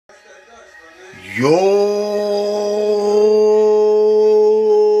Yo,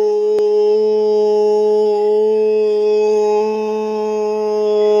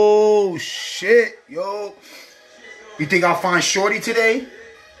 shit, yo. You think I'll find Shorty today?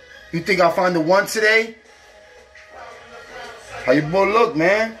 You think I'll find the one today? How your boy look,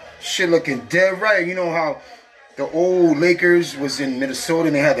 man? Shit looking dead right. You know how the old Lakers was in Minnesota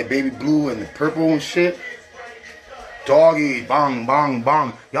and they had the baby blue and the purple and shit? Doggy, bang, bang,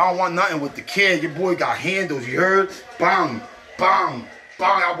 bang. Y'all want nothing with the kid. Your boy got handles, you heard? Bang, bang,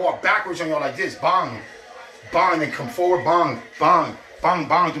 bang. I walk backwards on y'all like this. Bang, bang, then come forward. Bang, bang, bang,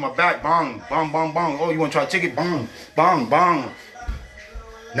 bang to my back. Bang, bang, bang, bang. Oh, you want to try to take it? Bang, bang, bang.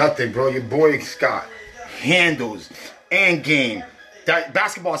 Nothing, bro. Your boy's got handles and game. That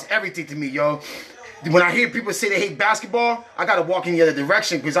basketball is everything to me, yo. When I hear people say they hate basketball, I gotta walk in the other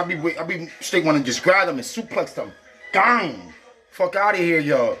direction because I be straight want to just grab them and suplex them. Gang! Fuck out of here,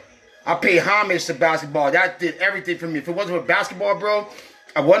 yo. I pay homage to basketball. That did everything for me. If it wasn't for basketball, bro,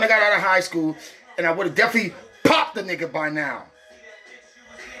 I wouldn't have got out of high school and I would have definitely popped the nigga by now.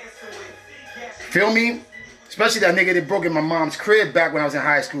 Feel me? Especially that nigga that broke in my mom's crib back when I was in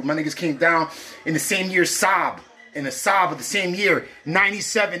high school. My niggas came down in the same year Saab. In the Saab of the same year,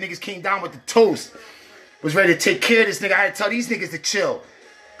 97, niggas came down with the toast. Was ready to take care of this nigga. I had to tell these niggas to chill.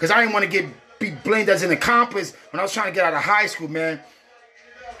 Because I didn't want to be blamed as an accomplice when I was trying to get out of high school, man.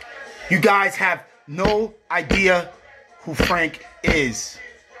 You guys have no idea who Frank is.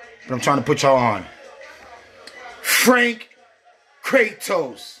 But I'm trying to put y'all on. Frank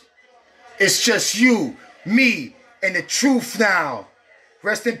Kratos. It's just you, me, and the truth now.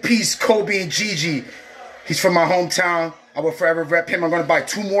 Rest in peace, Kobe and Gigi. He's from my hometown. I will forever rep him. I'm going to buy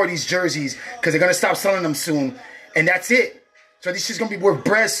 2 more of these jerseys because they're going to stop selling them soon. And that's it. So this shit's going to be worth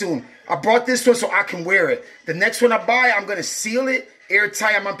bread soon. I brought this one so I can wear it. The next one I buy, I'm going to seal it,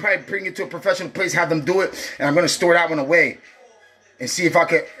 airtight. I'm going to probably bring it to a professional place, have them do it. And I'm going to store that one away. And see if I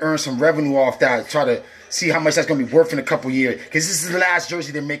can earn some revenue off that. Try to see how much that's going to be worth in a couple years. Because this is the last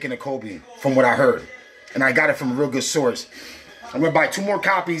jersey they're making of Kobe, from what I heard. And I got it from a real good source. I'm going to buy 2 more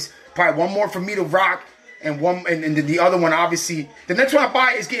copies. Probably 1 more for me to rock. And the other one, obviously, the next one I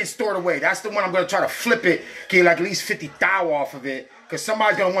buy is getting stored away. That's the one I'm going to try to flip it, get like at least 50 thou off of it. Because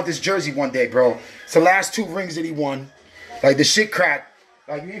somebody's going to want this jersey one day, bro. It's the last 2 rings that he won. Like, the shit crack.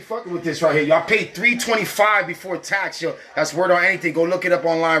 Like, you ain't fucking with this right here. Y'all paid $325 before tax, yo. That's word on anything. Go look it up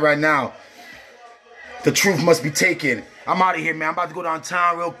online right now. The truth must be taken. I'm out of here, man. I'm about to go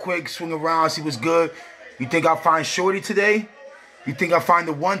downtown real quick, swing around, see what's good. You think I'll find Shorty today? You think I'll find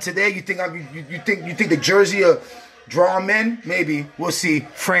the one today? You think the jersey will draw him in? Maybe. We'll see.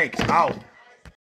 Frank out.